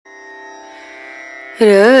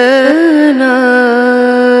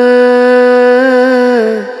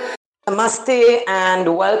Namaste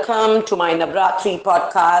and welcome to my Navratri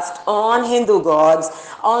podcast on Hindu gods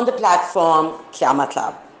on the platform Kya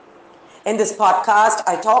Matlab. In this podcast,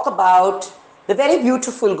 I talk about the very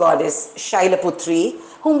beautiful goddess Shailaputri,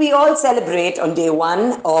 whom we all celebrate on day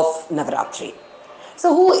one of Navratri.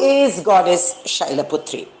 So, who is goddess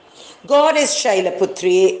Shailaputri? Goddess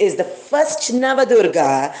Shailaputri is the first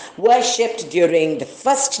Navadurga worshipped during the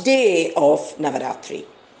first day of Navaratri.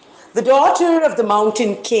 The daughter of the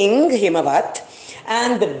mountain king Himavat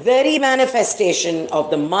and the very manifestation of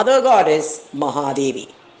the mother goddess Mahadevi.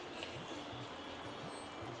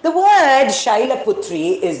 The word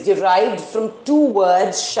Shailaputri is derived from two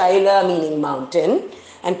words, Shaila meaning mountain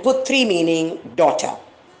and Putri meaning daughter.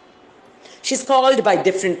 She's called by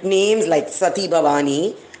different names like Sati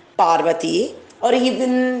Bhavani, Parvati, or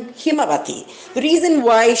even Himavati. The reason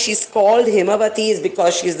why she's called Himavati is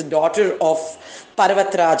because she's the daughter of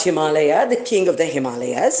Parvatraj Himalaya, the king of the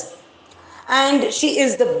Himalayas. And she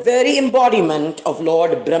is the very embodiment of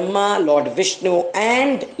Lord Brahma, Lord Vishnu,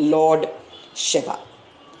 and Lord Shiva.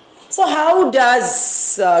 So how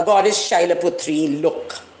does Goddess Shailaputri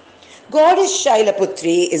look? Goddess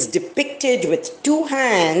Shailaputri is depicted with two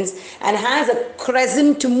hands and has a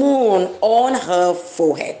crescent moon on her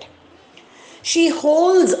forehead. She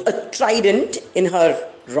holds a trident in her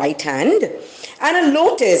right hand and a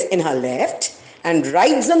lotus in her left and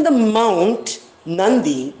rides on the mount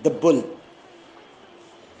Nandi, the bull.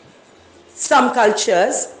 Some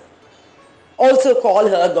cultures also call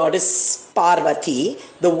her goddess Parvati,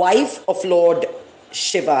 the wife of Lord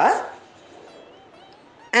Shiva,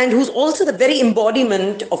 and who's also the very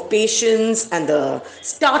embodiment of patience and the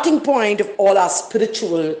starting point of all our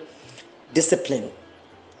spiritual discipline.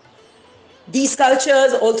 These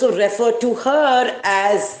cultures also refer to her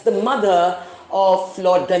as the mother of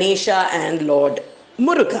Lord Ganesha and Lord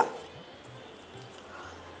Muruga.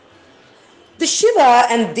 The Shiva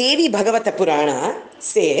and Devi Bhagavata Purana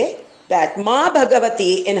say that Ma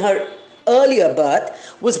Bhagavati in her earlier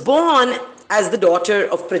birth was born as the daughter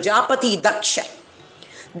of Prajapati Daksha.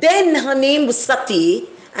 Then her name was Sati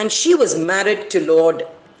and she was married to Lord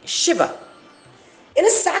Shiva. In a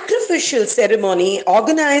sacrificial ceremony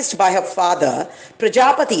organized by her father,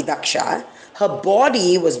 Prajapati Daksha, her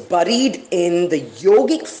body was buried in the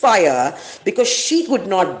yogic fire because she could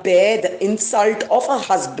not bear the insult of her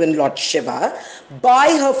husband, Lord Shiva, by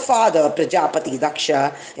her father, Prajapati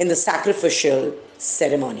Daksha, in the sacrificial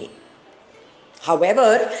ceremony.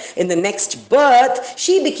 However, in the next birth,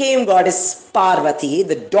 she became goddess Parvati,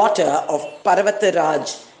 the daughter of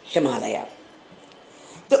Parvataraj Himalaya.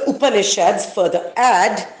 The Upanishads further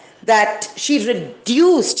add that she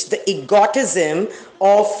reduced the egotism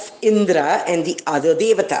of Indra and the other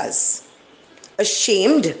devatas.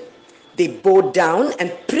 Ashamed, they bowed down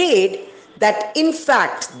and prayed that in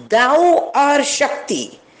fact thou art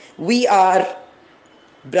Shakti. We are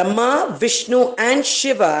Brahma, Vishnu and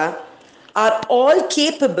Shiva are all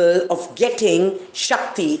capable of getting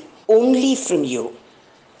Shakti only from you.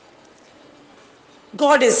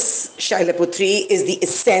 Goddess Shailaputri is the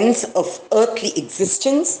essence of earthly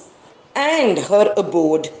existence and her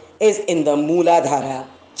abode is in the Mooladhara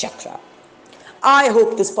chakra. I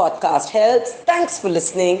hope this podcast helps. Thanks for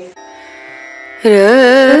listening.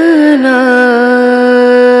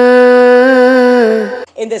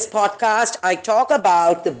 In this podcast, I talk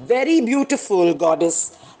about the very beautiful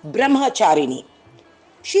goddess Brahmacharini.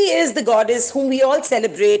 She is the goddess whom we all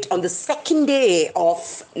celebrate on the second day of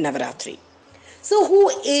Navaratri. So who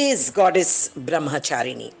is goddess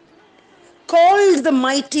Brahmacharini? Called the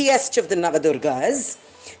mightiest of the Navadurgas,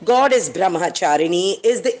 goddess Brahmacharini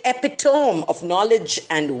is the epitome of knowledge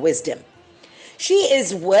and wisdom. She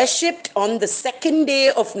is worshipped on the second day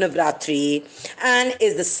of Navratri and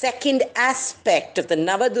is the second aspect of the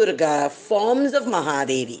Navadurga forms of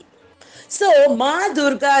Mahadevi. So, Ma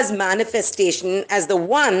Durga's manifestation as the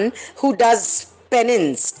one who does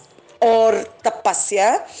penance or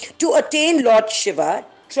tapasya to attain Lord Shiva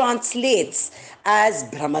translates as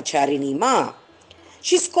Brahmacharini Ma.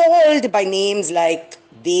 She's called by names like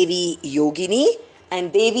Devi Yogini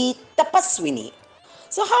and Devi Tapaswini.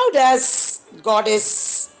 So how does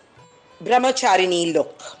goddess Brahmacharini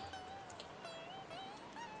look?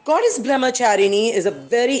 Goddess Brahmacharini is a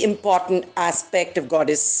very important aspect of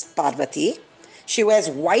goddess Parvati. She wears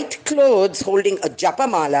white clothes holding a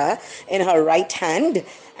japamala in her right hand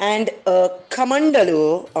and a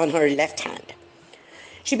kamandalu on her left hand.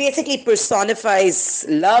 She basically personifies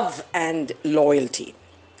love and loyalty.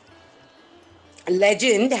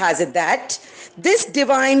 Legend has it that This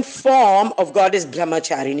divine form of goddess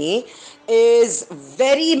Brahmacharini is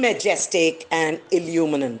very majestic and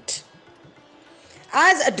illuminant.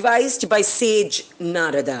 As advised by sage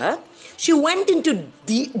Narada, she went into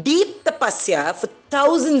deep tapasya for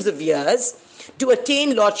thousands of years to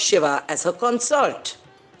attain Lord Shiva as her consort.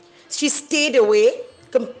 She stayed away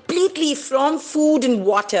completely from food and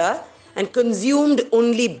water and consumed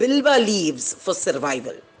only bilva leaves for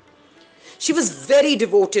survival. She was very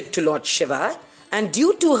devoted to Lord Shiva, and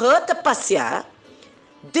due to her tapasya,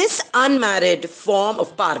 this unmarried form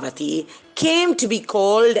of Parvati came to be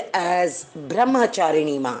called as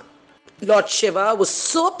Brahmacharini Ma. Lord Shiva was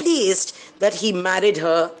so pleased that he married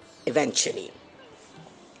her eventually.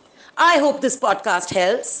 I hope this podcast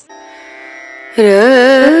helps.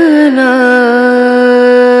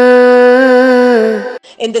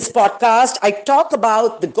 In this podcast, I talk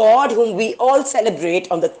about the god whom we all celebrate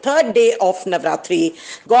on the third day of Navratri,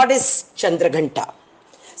 goddess Chandraghanta.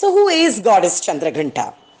 So who is goddess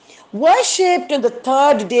Chandraghanta? Worshipped on the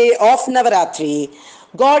third day of Navaratri,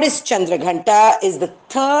 goddess Chandraghanta is the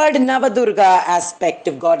third Navadurga aspect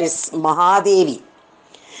of goddess Mahadevi.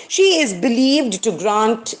 She is believed to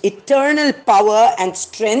grant eternal power and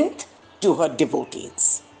strength to her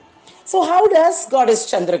devotees. So how does goddess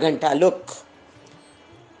Chandraghanta look?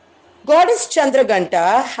 Goddess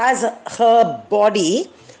Chandraghanta has her body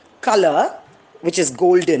color, which is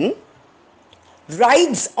golden,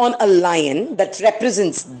 rides on a lion that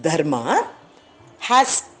represents Dharma,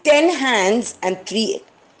 has 10 hands and 3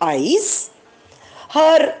 eyes.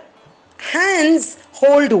 Her hands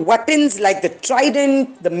hold weapons like the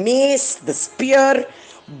trident, the mace, the spear,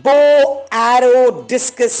 bow, arrow,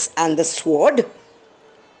 discus, and the sword.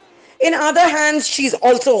 In other hands, she is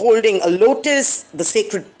also holding a lotus, the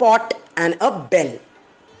sacred pot, and a bell.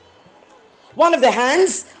 One of the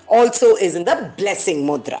hands also is in the blessing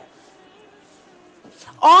mudra.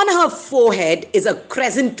 On her forehead is a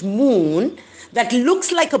crescent moon that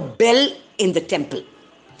looks like a bell in the temple.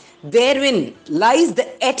 Therein lies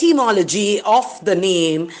the etymology of the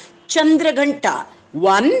name Chandraghanta,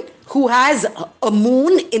 one who has a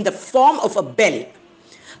moon in the form of a bell.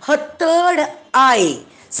 Her third eye,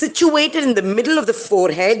 situated in the middle of the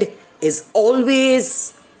forehead, is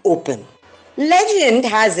always open. Legend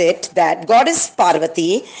has it that goddess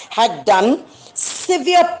Parvati had done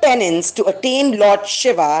severe penance to attain Lord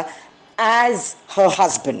Shiva as her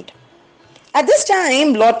husband. At this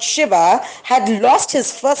time, Lord Shiva had lost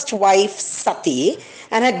his first wife Sati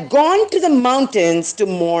and had gone to the mountains to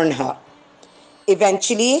mourn her.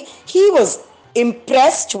 Eventually, he was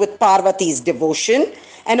impressed with Parvati's devotion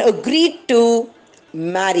and agreed to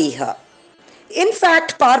marry her. In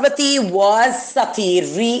fact, Parvati was Sati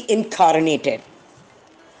reincarnated.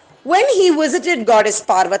 When he visited goddess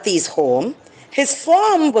Parvati's home, his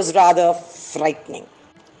form was rather frightening.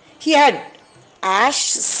 He had ash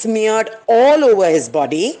smeared all over his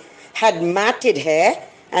body, had matted hair,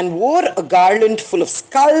 and wore a garland full of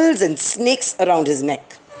skulls and snakes around his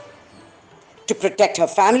neck. To protect her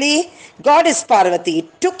family, goddess Parvati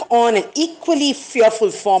took on an equally fearful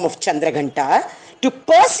form of Chandraghanta to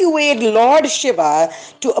persuade Lord Shiva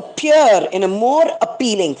to appear in a more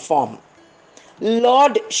appealing form.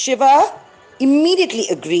 Lord Shiva immediately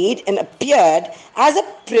agreed and appeared as a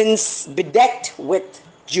prince bedecked with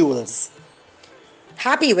jewels.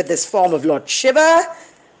 Happy with this form of Lord Shiva,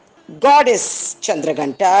 goddess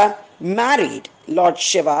Chandraghanta married Lord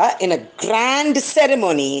Shiva in a grand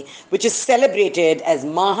ceremony which is celebrated as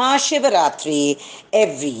Mahashivaratri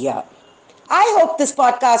every year. I hope this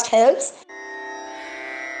podcast helps.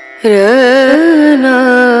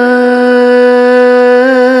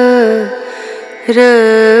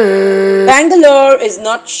 Bangalore is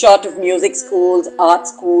not short of music schools, art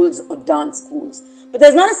schools, or dance schools. But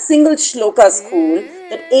there's not a single shloka school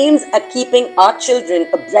that aims at keeping our children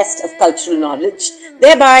abreast of cultural knowledge,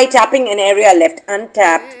 thereby tapping an area left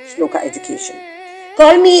untapped, shloka education.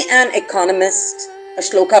 Call me an economist, a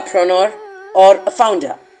shlokapreneur, or a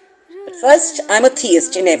founder. But first, I'm a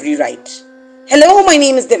theist in every right. Hello, my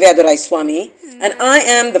name is Divyadurai Swami, and I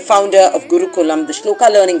am the founder of Gurukulam, the Shloka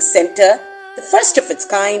Learning Center, the first of its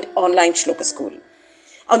kind online shloka school.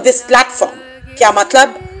 On this platform, Kya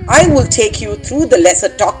Matlab, I will take you through the lesser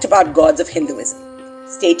talked about gods of Hinduism.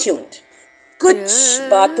 Stay tuned. Kuch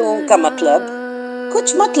baaton ka matlab,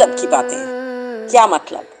 kuch matlab ki baatein. Kya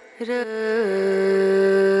matlab?